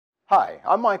Hi,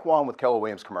 I'm Mike Wong with Keller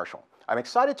Williams Commercial. I'm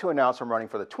excited to announce I'm running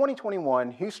for the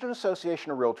 2021 Houston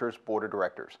Association of Realtors Board of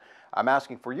Directors. I'm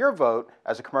asking for your vote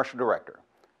as a commercial director.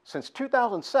 Since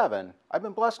 2007, I've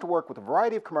been blessed to work with a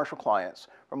variety of commercial clients,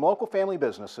 from local family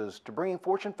businesses to bringing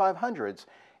Fortune 500s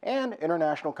and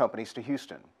international companies to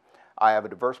Houston. I have a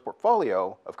diverse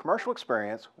portfolio of commercial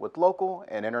experience with local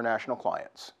and international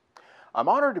clients. I'm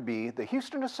honored to be the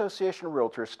Houston Association of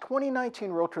Realtors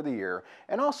 2019 Realtor of the Year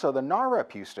and also the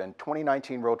NAREP Houston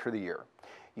 2019 Realtor of the Year.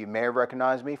 You may have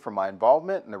recognized me from my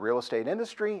involvement in the real estate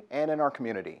industry and in our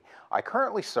community. I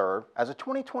currently serve as a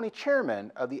 2020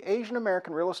 chairman of the Asian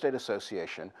American Real Estate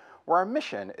Association, where our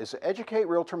mission is to educate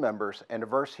realtor members and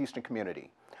diverse Houston community.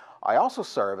 I also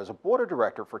serve as a board of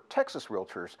director for Texas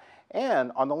Realtors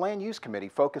and on the Land Use Committee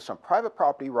focused on private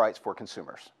property rights for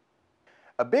consumers.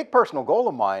 A big personal goal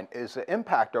of mine is to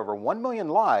impact over 1 million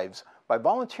lives by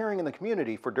volunteering in the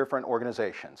community for different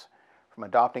organizations. From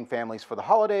adopting families for the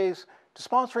holidays, to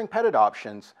sponsoring pet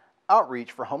adoptions,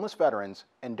 outreach for homeless veterans,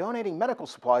 and donating medical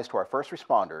supplies to our first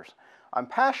responders, I'm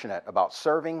passionate about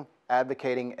serving,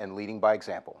 advocating, and leading by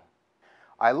example.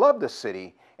 I love this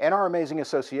city and our amazing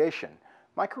association.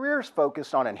 My career is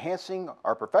focused on enhancing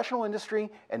our professional industry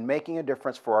and making a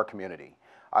difference for our community.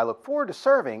 I look forward to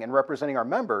serving and representing our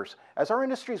members as our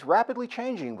industry is rapidly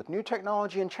changing with new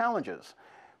technology and challenges.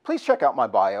 Please check out my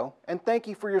bio, and thank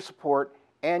you for your support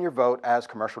and your vote as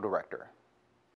Commercial Director.